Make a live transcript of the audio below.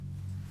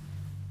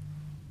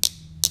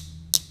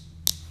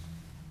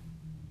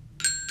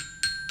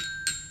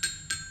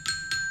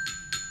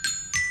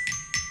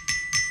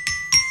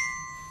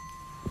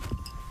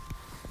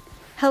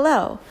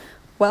Hello,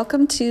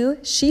 welcome to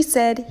She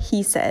Said,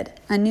 He Said,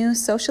 a new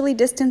socially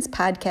distanced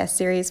podcast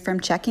series from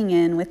Checking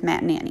In with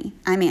Matt and Annie.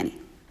 I'm Annie.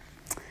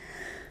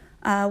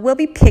 We'll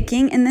be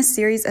picking in this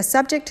series a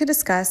subject to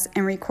discuss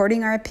and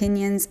recording our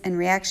opinions and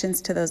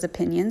reactions to those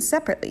opinions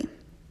separately.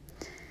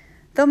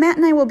 Though Matt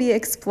and I will be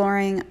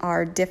exploring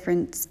our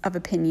difference of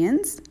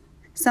opinions,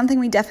 something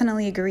we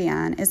definitely agree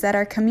on is that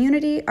our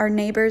community, our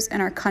neighbors,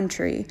 and our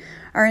country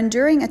are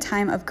enduring a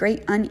time of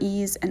great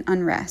unease and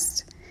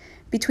unrest.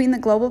 Between the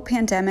global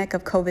pandemic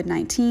of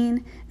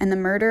COVID-19 and the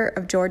murder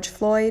of George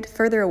Floyd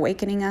further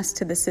awakening us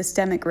to the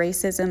systemic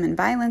racism and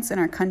violence in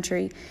our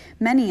country,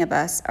 many of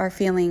us are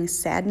feeling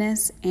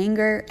sadness,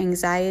 anger,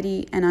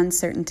 anxiety, and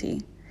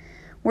uncertainty.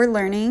 We're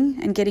learning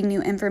and getting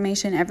new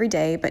information every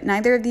day, but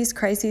neither of these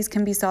crises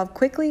can be solved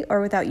quickly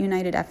or without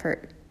united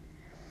effort.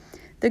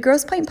 The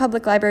Grosse Pointe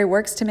Public Library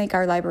works to make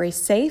our library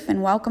safe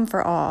and welcome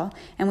for all,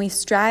 and we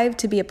strive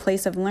to be a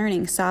place of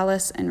learning,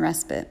 solace, and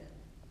respite.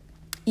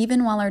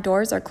 Even while our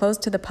doors are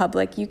closed to the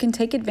public, you can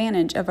take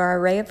advantage of our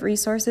array of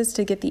resources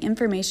to get the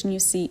information you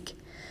seek.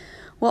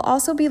 We'll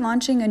also be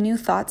launching a new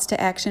Thoughts to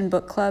Action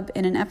book club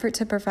in an effort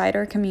to provide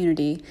our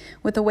community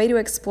with a way to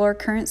explore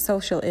current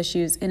social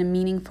issues in a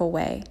meaningful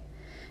way.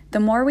 The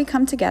more we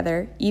come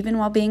together, even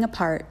while being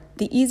apart,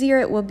 the easier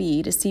it will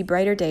be to see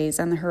brighter days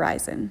on the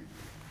horizon.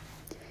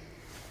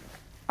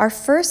 Our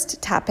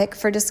first topic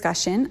for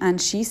discussion on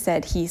She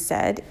Said, He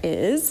Said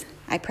is,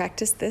 I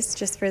practiced this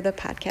just for the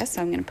podcast,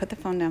 so I'm going to put the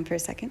phone down for a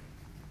second.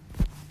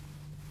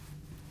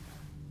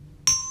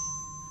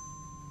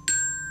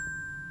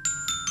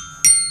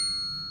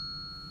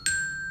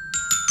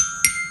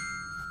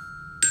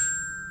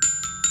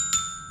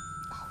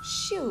 Oh,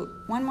 shoot.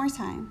 One more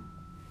time.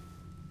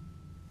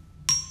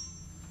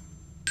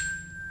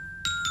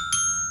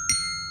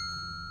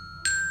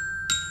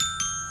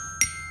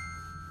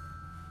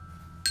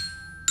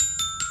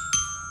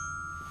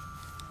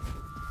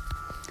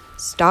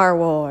 Star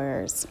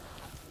Wars.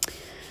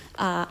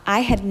 I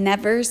had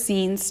never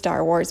seen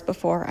Star Wars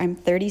before. I'm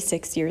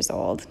 36 years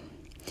old.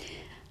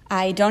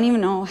 I don't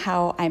even know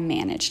how I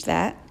managed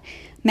that.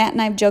 Matt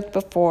and I have joked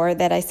before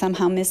that I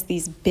somehow missed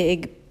these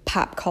big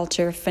pop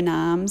culture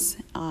phenoms.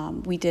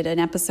 We did an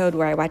episode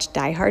where I watched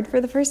Die Hard for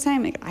the first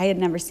time. I had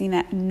never seen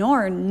that,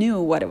 nor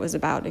knew what it was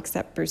about,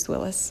 except Bruce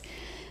Willis.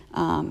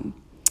 And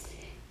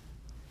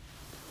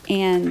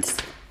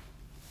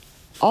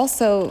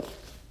also,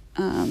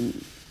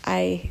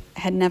 I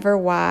had never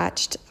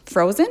watched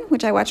Frozen,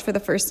 which I watched for the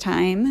first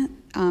time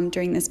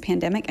during this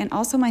pandemic. And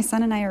also my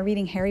son and I are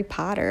reading Harry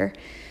Potter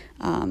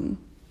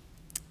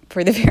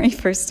for the very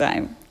first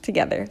time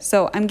together.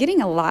 So I'm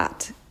getting a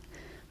lot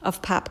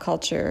of pop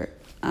culture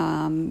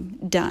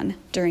done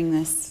during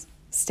this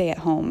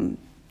stay-at-home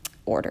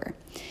order.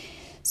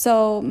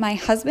 So my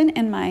husband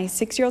and my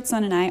 6-year-old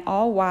son and I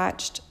all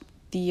watched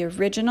the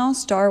original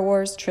Star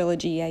Wars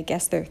trilogy. I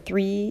guess they're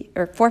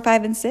 4,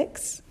 5, and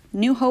 6.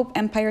 New Hope,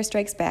 Empire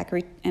Strikes Back,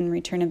 and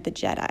Return of the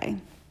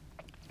Jedi.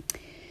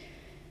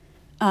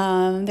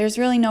 There's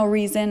really no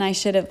reason I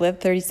should have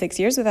lived 36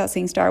 years without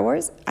seeing Star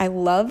Wars. I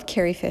love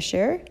Carrie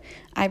Fisher.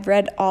 I've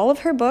read all of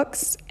her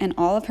books and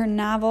all of her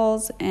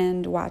novels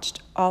and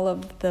watched all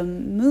of the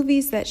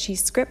movies that she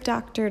script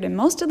doctored and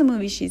most of the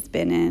movies she's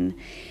been in.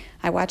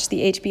 I watched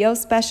the HBO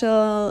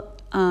special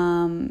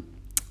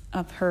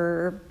of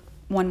her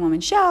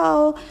one-woman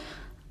show.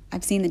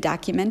 I've seen the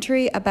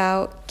documentary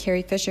about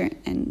Carrie Fisher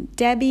and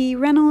Debbie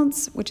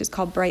Reynolds, which is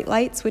called Bright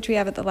Lights, which we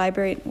have at the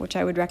library, which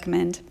I would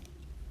recommend.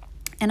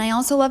 And I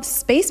also love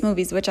space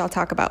movies, which I'll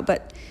talk about.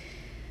 But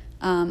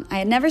I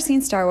had never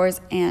seen Star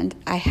Wars, and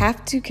I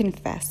have to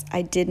confess,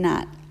 I did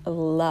not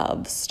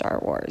love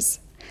Star Wars.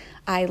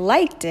 I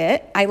liked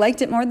it. I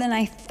liked it more than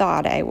I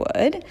thought I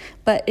would,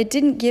 but it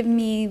didn't give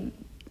me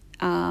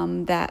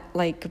that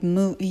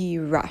movie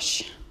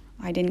rush.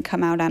 I didn't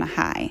come out on a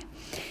high.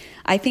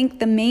 I think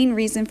the main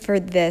reason for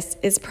this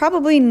is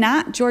probably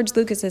not George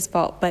Lucas's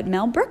fault, but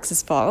Mel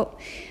Brooks's fault.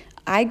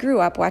 I grew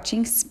up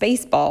watching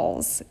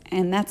Spaceballs,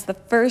 and that's the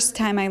first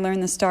time I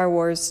learned the Star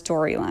Wars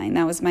storyline.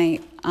 That was my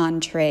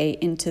entree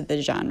into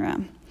the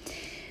genre.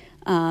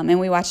 And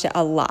we watched it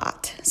a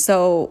lot.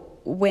 So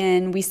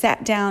when we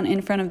sat down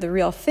in front of the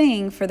real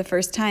thing for the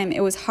first time,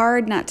 it was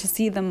hard not to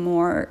see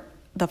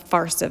the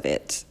farce of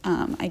it,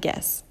 I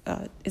guess.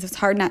 It was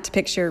hard not to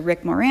picture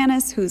Rick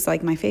Moranis, who's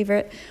like my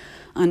favorite,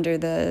 under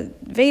the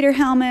Vader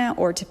helmet,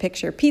 or to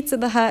picture Pizza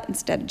the Hutt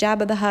instead of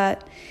Jabba the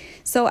Hutt.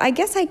 So I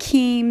guess I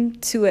came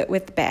to it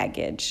with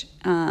baggage.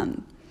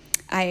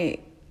 I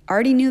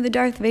already knew the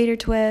Darth Vader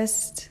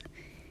twist.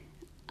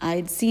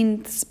 I'd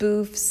seen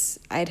spoofs.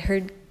 I'd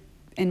heard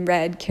and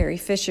read Carrie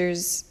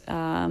Fisher's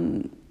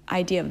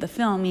idea of the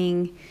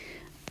filming.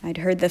 I'd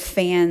heard the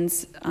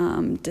fans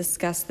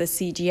discuss the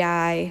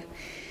CGI.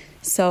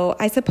 So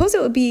I suppose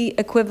it would be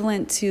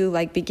equivalent to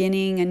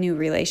beginning a new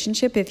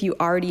relationship if you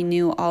already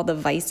knew all the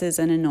vices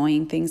and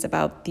annoying things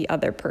about the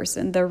other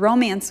person. The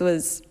romance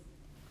was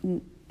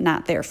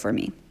not there for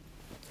me,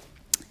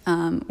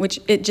 which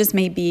it just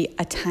may be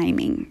a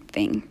timing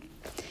thing.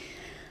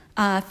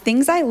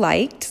 Things I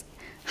liked: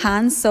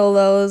 Han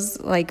Solo's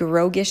like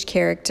roguish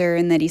character,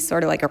 and that he's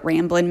sort of like a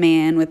rambling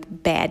man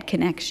with bad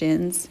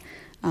connections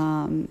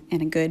and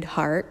a good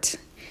heart.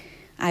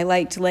 I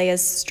liked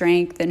Leia's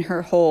strength and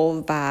her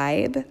whole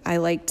vibe. I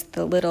liked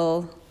the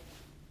little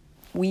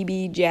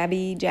weeby,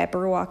 jabby,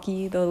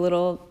 jabberwocky, the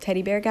little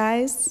teddy bear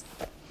guys.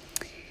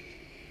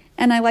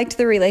 And I liked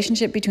the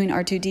relationship between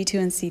R2-D2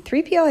 and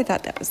C-3PO. I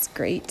thought that was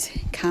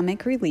great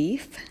comic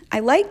relief.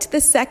 I liked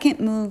the second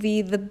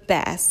movie the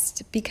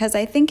best because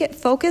I think it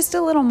focused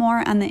a little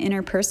more on the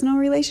interpersonal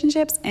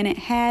relationships, and it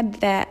had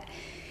that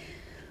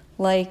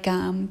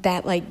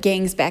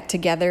gangs back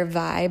together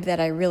vibe that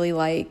I really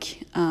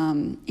like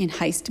in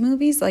heist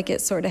movies. Like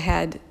it sort of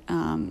had,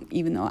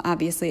 even though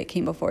obviously it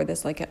came before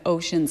this, like an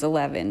Ocean's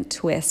 11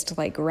 twist,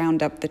 like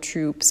round up the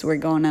troops, we're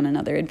going on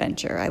another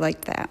adventure. I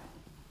liked that.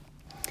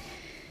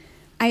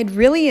 I had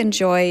really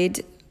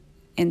enjoyed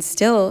and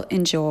still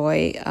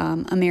enjoy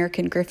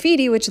American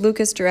Graffiti, which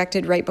Lucas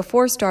directed right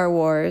before Star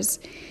Wars,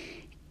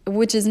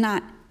 which is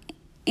not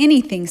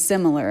anything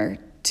similar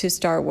to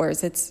Star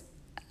Wars. It's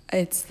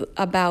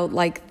about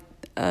like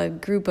a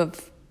group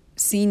of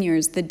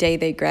seniors the day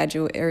they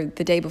graduate, or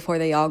the day before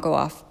they all go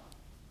off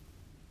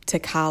to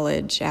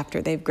college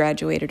after they've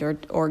graduated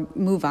or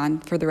move on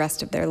for the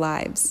rest of their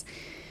lives.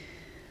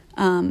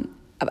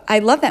 I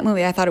love that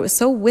movie. I thought it was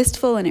so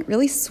wistful, and it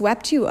really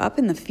swept you up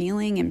in the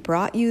feeling and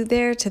brought you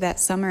there to that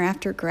summer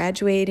after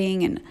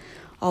graduating and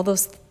all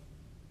those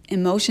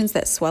emotions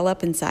that swell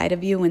up inside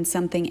of you when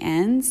something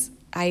ends.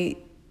 I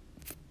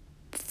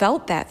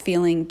felt that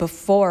feeling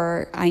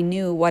before I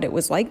knew what it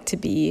was like to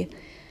be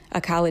a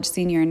college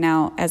senior.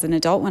 Now, as an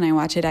adult, when I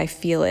watch it, I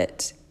feel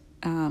it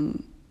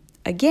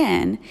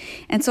again.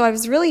 And so I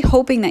was really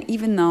hoping that,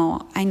 even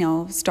though I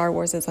know Star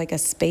Wars is like a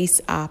space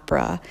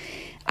opera,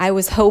 I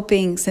was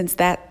hoping, since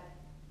that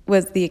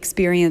was the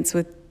experience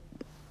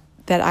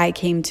that I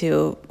came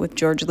to with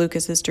George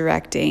Lucas's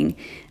directing,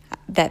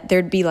 that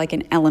there'd be like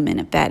an element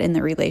of that in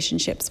the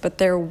relationships, but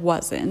there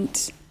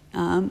wasn't.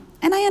 And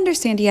I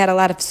understand he had a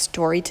lot of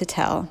story to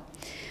tell.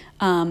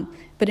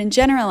 But in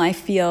general, I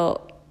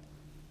feel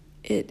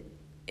it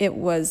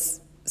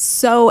was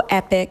so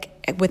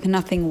epic with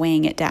nothing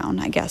weighing it down.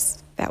 I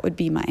guess that would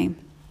be my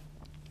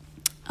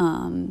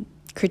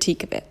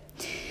critique of it.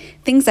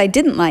 Things I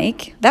didn't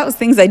like, that was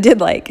things I did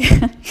like.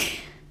 Things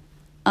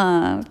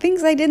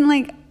I didn't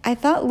like, I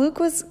thought Luke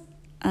was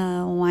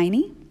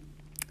whiny.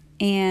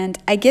 And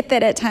I get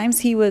that at times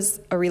he was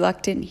a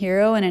reluctant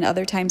hero, and at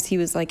other times he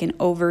was like an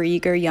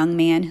overeager young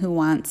man who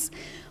wants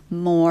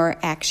more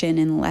action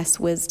and less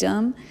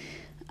wisdom.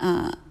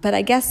 But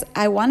I guess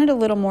I wanted a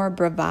little more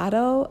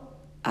bravado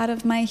out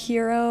of my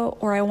hero,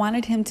 or I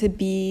wanted him to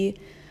be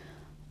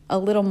a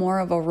little more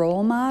of a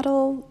role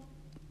model,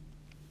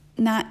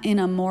 not in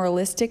a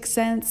moralistic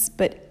sense,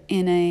 but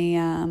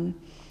in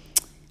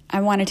I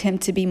wanted him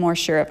to be more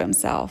sure of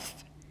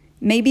himself.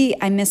 Maybe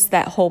I missed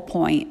that whole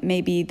point.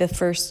 Maybe the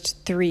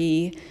first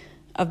 3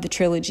 of the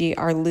trilogy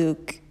are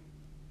Luke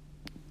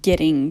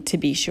getting to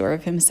be sure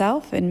of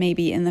himself, and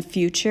maybe in the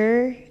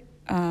future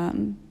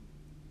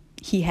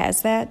he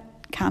has that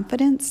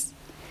confidence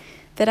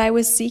that I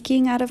was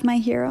seeking out of my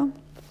hero.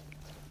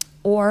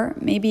 Or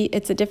maybe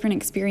it's a different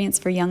experience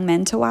for young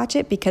men to watch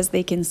it because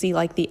they can see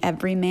like the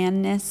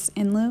everymanness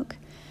in Luke.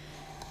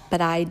 But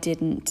I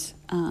didn't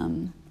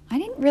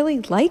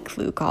really like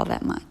Luke all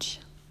that much.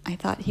 I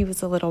thought he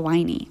was a little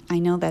whiny. I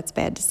know that's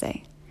bad to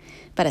say,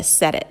 but I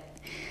said it.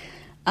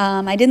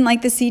 I didn't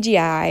like the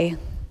CGI.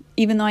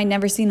 Even though I'd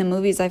never seen the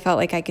movies, I felt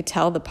like I could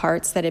tell the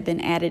parts that had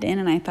been added in,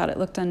 and I thought it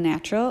looked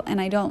unnatural.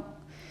 And I don't,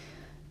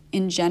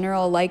 in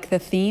general, like the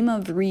theme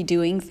of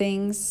redoing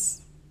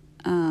things.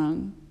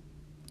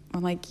 Or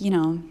like,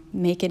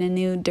 make it a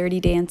new Dirty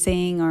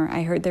Dancing, or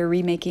I heard they're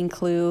remaking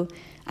Clue.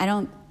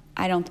 I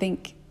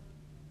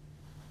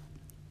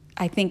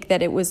think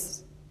that it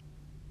was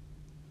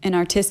an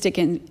artistic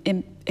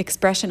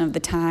expression of the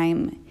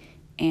time,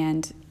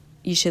 and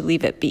you should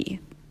leave it be.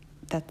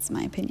 That's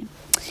my opinion.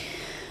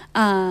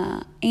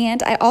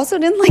 And I also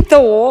didn't like the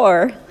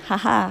war.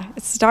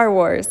 It's Star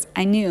Wars.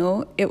 I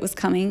knew it was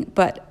coming,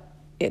 but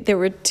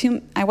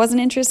I wasn't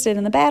interested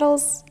in the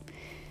battles.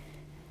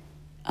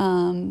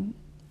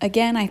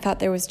 Again, I thought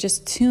there was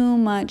just too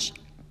much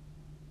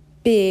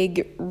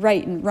big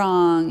right and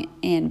wrong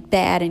and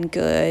bad and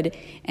good,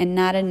 and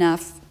not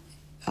enough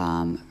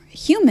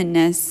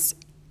humanness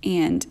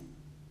and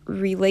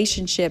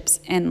relationships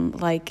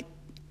and like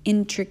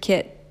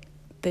intricate,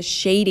 the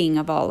shading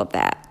of all of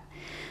that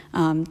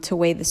to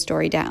weigh the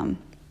story down.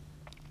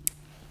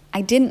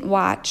 I didn't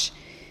watch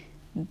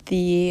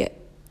the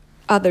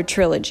other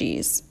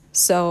trilogies,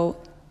 so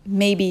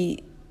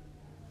maybe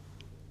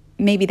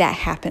that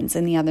happens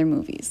in the other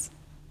movies.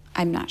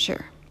 I'm not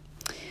sure.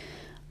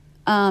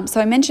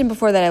 So I mentioned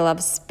before that I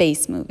love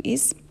space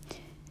movies.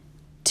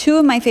 2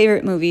 of my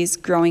favorite movies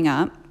growing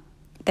up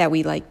that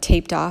we like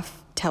taped off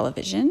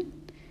television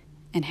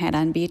and had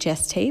on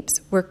VHS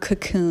tapes were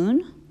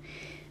Cocoon,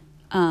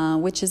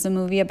 which is a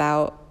movie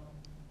about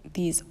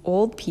these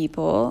old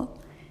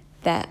people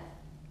that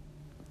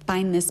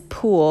find this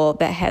pool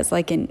that has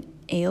like an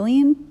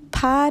alien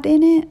pod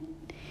in it,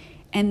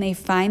 and they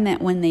find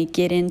that when they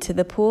get into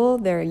the pool,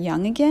 they're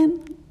young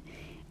again.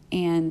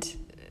 And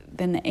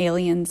then the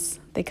aliens,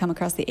 they come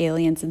across the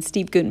aliens, and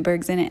Steve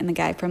Guttenberg's in it, and the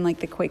guy from like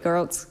the Quaker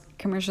Oats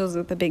commercials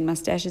with the big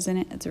mustaches in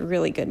it. It's a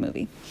really good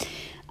movie.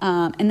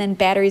 And then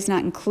Batteries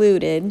Not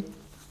Included,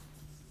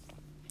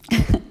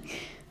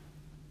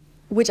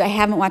 which I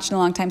haven't watched in a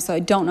long time, so I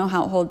don't know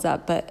how it holds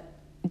up, but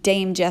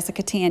Dame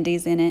Jessica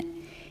Tandy's in it,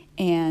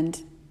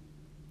 and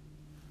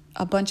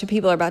a bunch of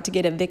people are about to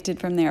get evicted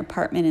from their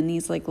apartment, and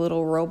these like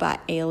little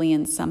robot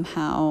aliens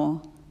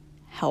somehow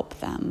help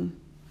them.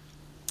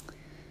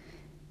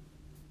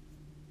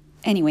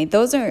 Anyway,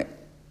 they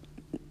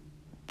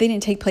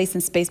didn't take place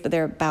in space, but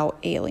they're about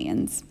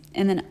aliens.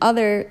 And then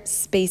other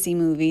spacey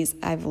movies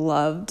I've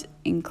loved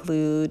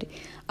include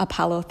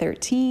Apollo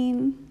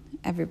 13.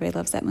 Everybody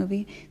loves that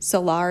movie.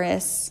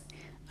 Solaris,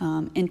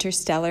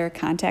 Interstellar,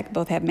 Contact.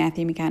 Both have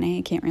Matthew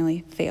McConaughey. Can't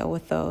really fail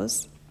with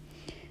those.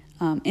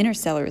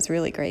 Interstellar is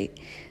really great.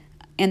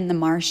 And The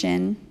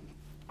Martian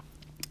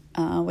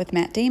with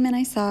Matt Damon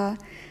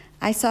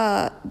I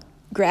saw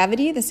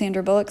Gravity, the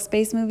Sandra Bullock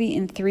space movie,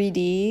 in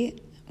 3D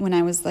when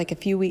I was like a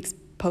few weeks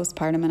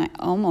postpartum, and I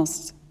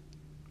almost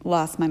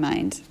lost my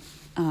mind.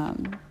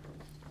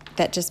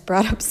 That just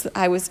brought up,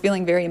 I was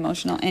feeling very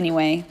emotional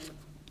anyway,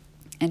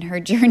 and her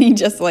journey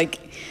just like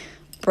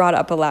brought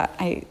up a lot.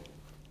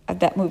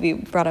 That movie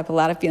brought up a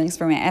lot of feelings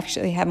for me. I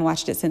actually haven't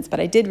watched it since,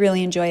 but I did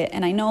really enjoy it,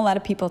 and I know a lot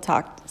of people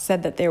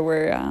said that there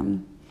were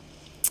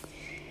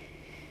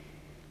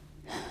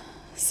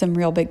some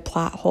real big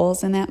plot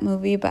holes in that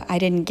movie, but I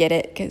didn't get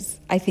it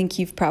because I think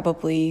you've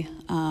probably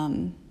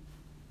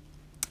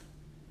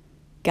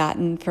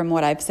gotten from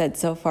what I've said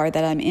so far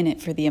that I'm in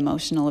it for the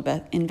emotional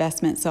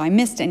investment, so I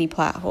missed any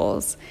plot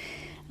holes.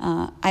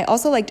 I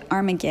also liked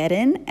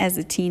Armageddon as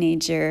a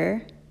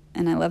teenager,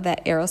 and I love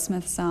that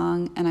Aerosmith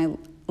song, and I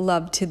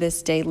love to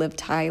this day Liv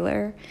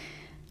Tyler.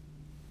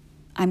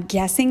 I'm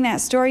guessing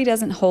that story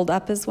doesn't hold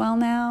up as well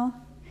now.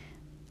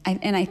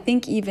 And I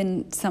think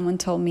even someone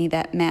told me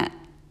that not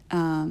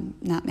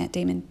Matt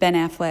Damon, Ben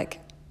Affleck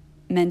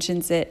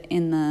mentions it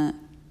in the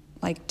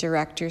like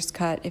director's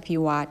cut if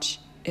you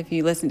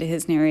listen to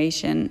his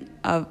narration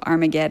of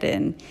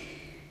Armageddon.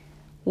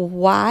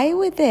 Why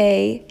would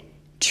they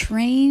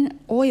train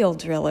oil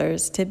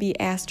drillers to be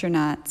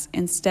astronauts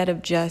instead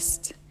of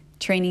just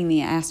training the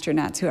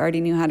astronauts who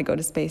already knew how to go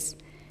to space,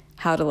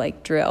 how to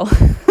like drill?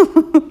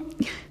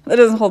 That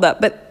doesn't hold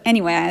up. But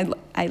anyway,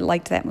 I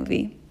liked that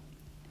movie.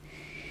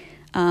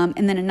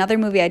 And then another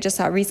movie I just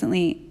saw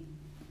recently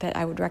that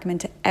I would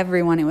recommend to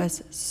everyone, it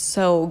was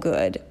so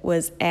good,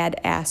 was Ad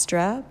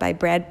Astra by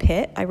Brad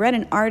Pitt. I read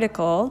an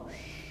article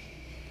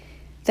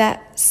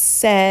that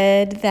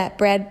said that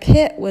Brad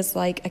Pitt was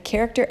like a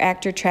character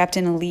actor trapped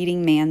in a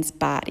leading man's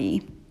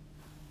body.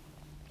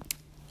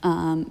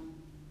 Only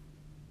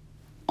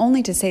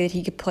to say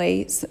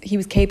that he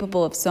was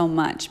capable of so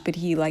much, but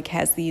he like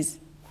has these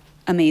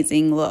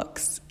amazing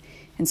looks.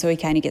 And so he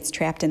kind of gets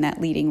trapped in that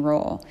leading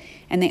role.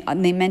 And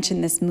they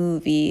mentioned this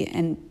movie,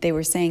 and they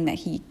were saying that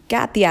he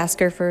got the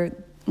Oscar for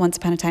Once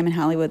Upon a Time in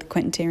Hollywood, the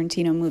Quentin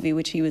Tarantino movie,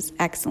 which he was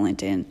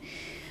excellent in.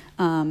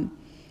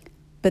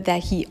 But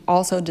that he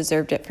also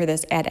deserved it for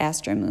this Ad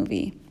Astra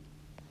movie.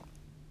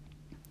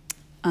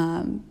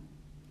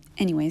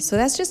 Anyway, so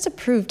that's just to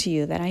prove to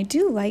you that I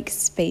do like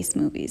space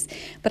movies.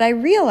 But I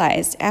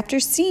realized after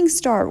seeing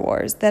Star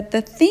Wars that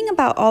the thing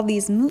about all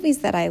these movies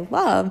that I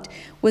loved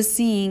was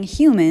seeing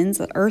humans,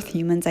 Earth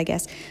humans, I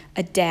guess,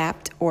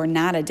 adapt or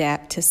not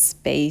adapt to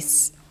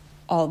space,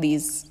 all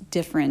these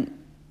different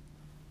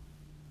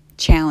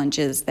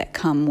challenges that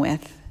come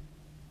with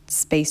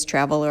space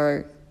travel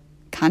or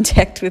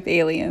contact with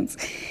aliens.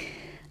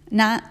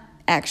 Not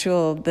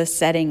the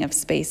setting of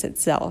space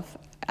itself.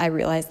 I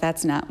realize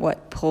that's not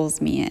what pulls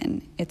me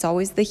in. It's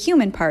always the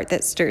human part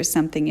that stirs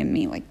something in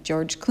me, like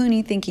George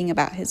Clooney thinking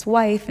about his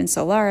wife in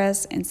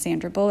Solaris, and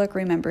Sandra Bullock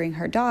remembering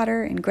her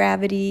daughter in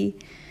Gravity,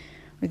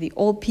 or the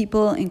old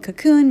people in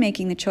Cocoon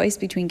making the choice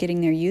between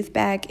getting their youth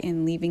back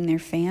and leaving their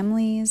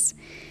families.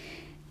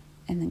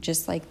 And then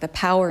just like the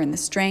power and the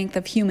strength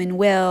of human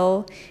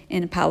will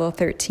in Apollo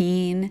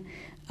 13.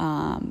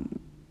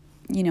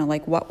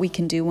 Like what we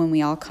can do when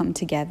we all come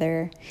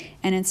together.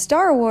 And in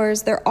Star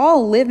Wars, they're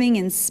all living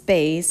in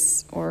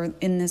space or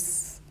in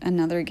this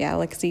another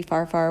galaxy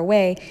far, far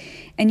away.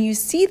 And you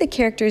see the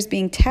characters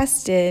being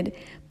tested,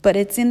 but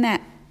it's in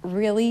that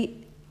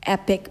really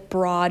epic,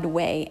 broad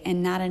way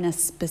and not in a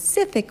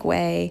specific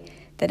way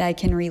that I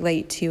can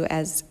relate to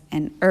as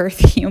an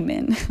Earth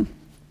human.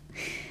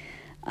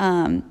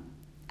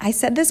 I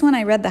said this when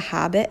I read The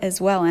Hobbit as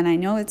well, and I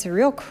know it's a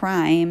real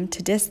crime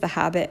to diss The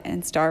Hobbit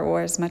and Star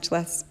Wars, much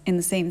less in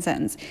the same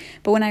sentence.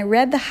 But when I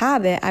read The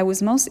Hobbit, I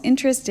was most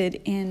interested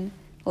in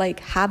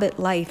like Hobbit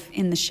life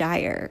in the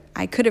Shire.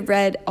 I could have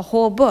read a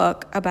whole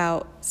book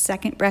about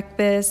second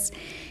breakfast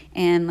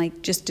and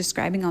like just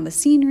describing all the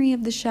scenery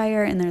of the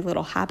Shire and their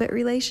little Hobbit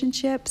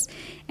relationships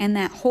and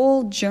that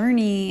whole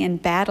journey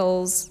and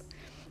battles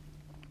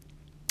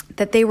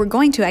that they were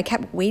going to, I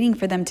kept waiting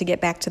for them to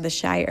get back to the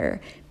Shire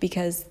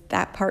because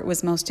that part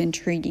was most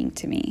intriguing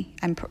to me.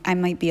 I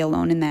might be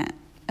alone in that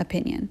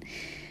opinion.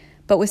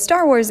 But with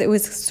Star Wars, it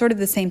was sort of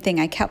the same thing.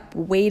 I kept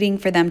waiting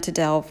for them to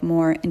delve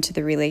more into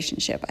the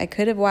relationship. I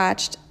could have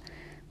watched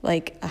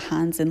like a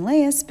Hans and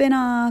Leia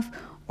spinoff,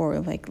 or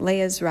like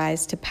Leia's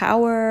rise to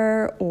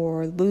power,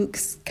 or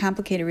Luke's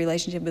complicated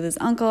relationship with his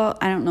uncle.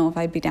 I don't know if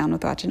I'd be down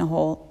with watching a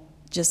whole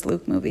just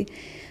Luke movie.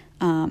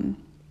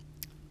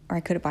 Or I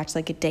could have watched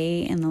like a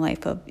day in the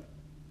life of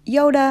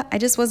Yoda. I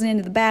just wasn't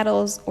into the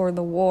battles or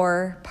the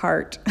war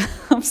part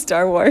of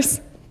Star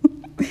Wars.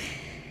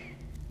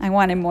 I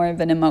wanted more of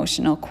an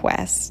emotional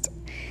quest.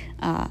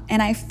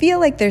 And I feel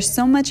like there's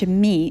so much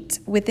meat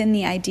within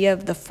the idea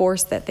of the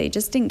Force that they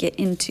just didn't get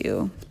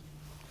into.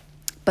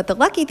 But the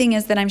lucky thing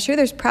is that I'm sure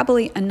there's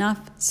probably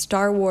enough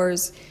Star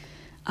Wars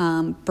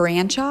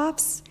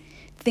branch-offs,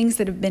 things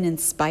that have been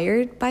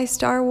inspired by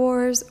Star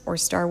Wars or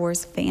Star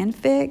Wars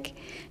fanfic,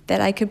 that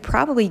I could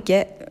probably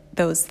get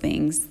those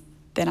things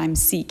that I'm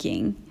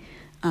seeking,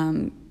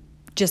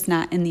 just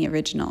not in the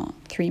original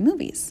 3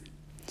 movies.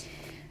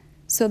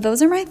 So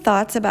those are my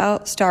thoughts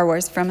about Star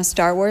Wars from a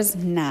Star Wars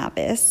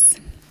novice.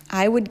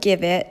 I would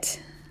give it,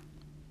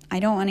 I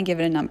don't want to give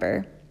it a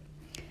number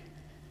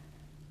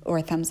or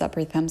a thumbs up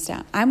or a thumbs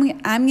down. I'm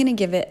going to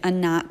give it a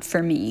not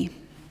for me.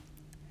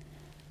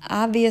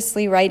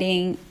 Obviously,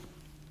 writing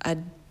a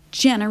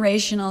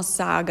generational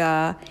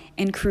saga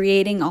and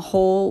creating a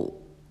whole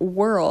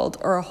world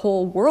or a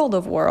whole world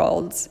of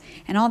worlds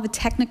and all the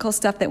technical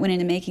stuff that went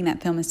into making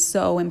that film is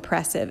so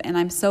impressive, and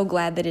I'm so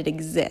glad that it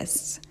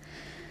exists.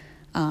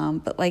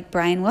 But like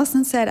Brian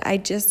Wilson said, I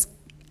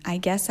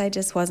guess I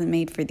just wasn't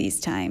made for these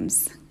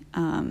times.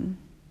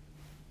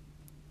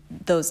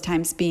 Those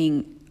times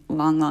being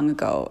long, long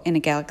ago in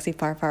a galaxy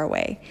far, far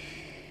away.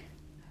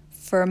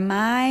 For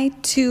my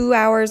 2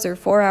 hours or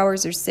 4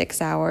 hours or 6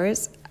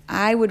 hours,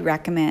 I would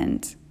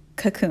recommend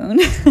Cocoon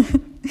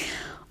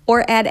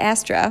or Ad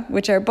Astra,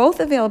 which are both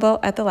available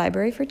at the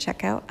library for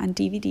checkout on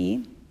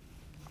DVD.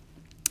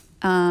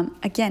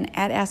 Again,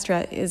 Ad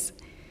Astra is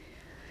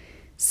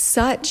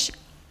such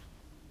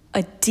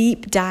a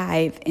deep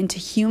dive into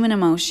human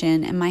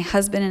emotion, and my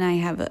husband and I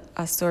have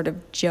a sort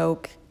of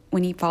joke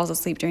when he falls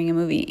asleep during a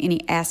movie and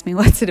he asks me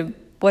what's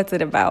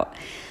it about.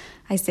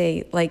 I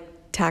say like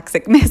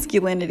toxic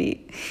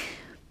masculinity,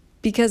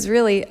 because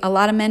really a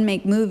lot of men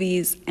make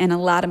movies and a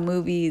lot of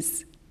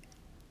movies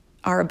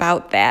are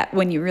about that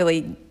when you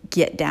really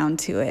get down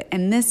to it.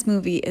 And this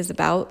movie is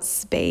about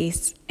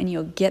space, and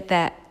you'll get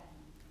that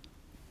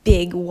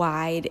big,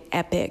 wide,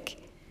 epic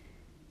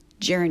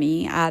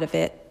journey out of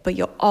it, but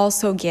you'll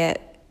also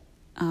get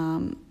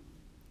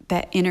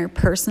that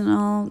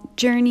interpersonal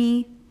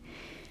journey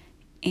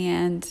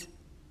and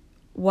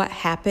what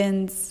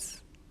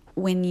happens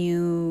when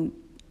you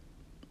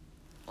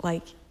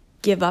like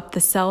give up the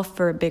self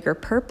for a bigger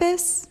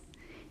purpose,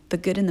 the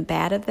good and the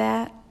bad of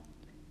that,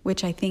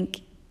 which I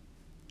think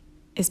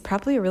is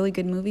probably a really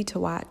good movie to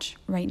watch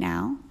right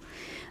now.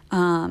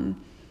 And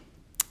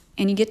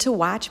you get to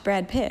watch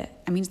Brad Pitt.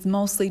 I mean, it's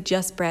mostly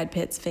just Brad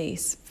Pitt's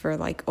face for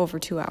like over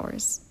 2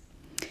 hours,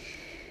 which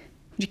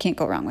you can't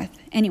go wrong with.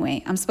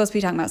 Anyway, I'm supposed to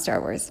be talking about Star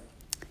Wars.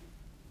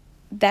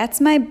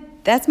 That's my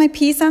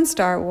piece on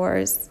Star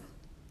Wars.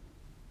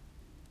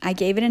 I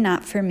gave it a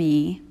not for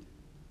me.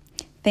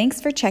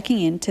 Thanks for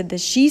checking in to the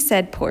She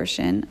Said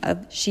portion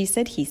of She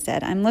Said, He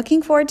Said. I'm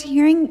looking forward to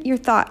hearing your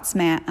thoughts,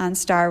 Matt, on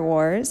Star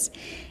Wars.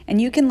 And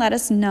you can let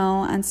us know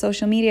on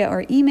social media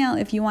or email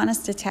if you want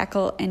us to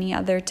tackle any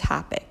other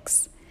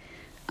topics.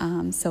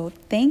 So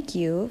thank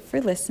you for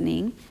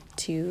listening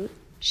to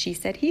She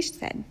Said, He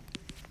Said.